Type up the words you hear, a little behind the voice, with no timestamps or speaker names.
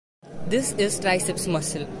This is triceps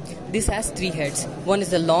muscle. This has three heads. One is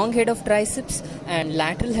the long head of triceps and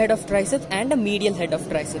lateral head of triceps and the medial head of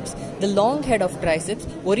triceps. The long head of triceps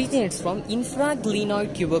originates from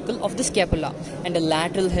infraglenoid tubercle of the scapula, and the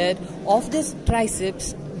lateral head of this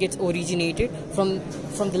triceps gets originated from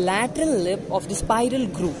the lateral lip of the spiral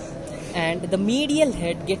groove, and the medial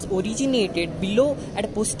head gets originated below at the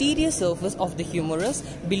posterior surface of the humerus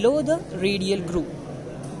below the radial groove.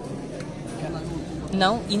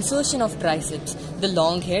 Now, insertion of triceps. The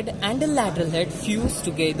long head and the lateral head fuse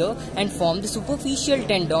together and form the superficial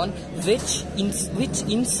tendon which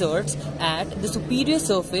inserts at the superior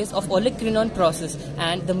surface of olecranon process,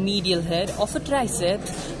 and the medial head of a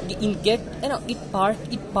triceps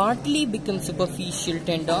it partly becomes superficial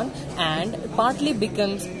tendon and partly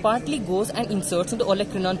goes and inserts into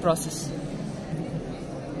olecranon process.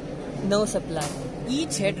 Nerve supply.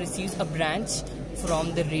 Each head receives a branch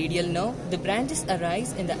from the radial nerve. The branches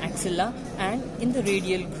arise in the axilla and in the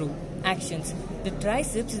radial groove. Actions. The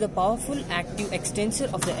triceps is a powerful active extensor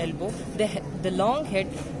of the elbow. The long head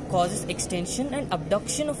causes extension and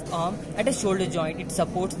abduction of arm at a shoulder joint. It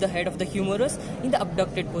supports the head of the humerus in the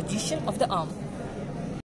abducted position of the arm.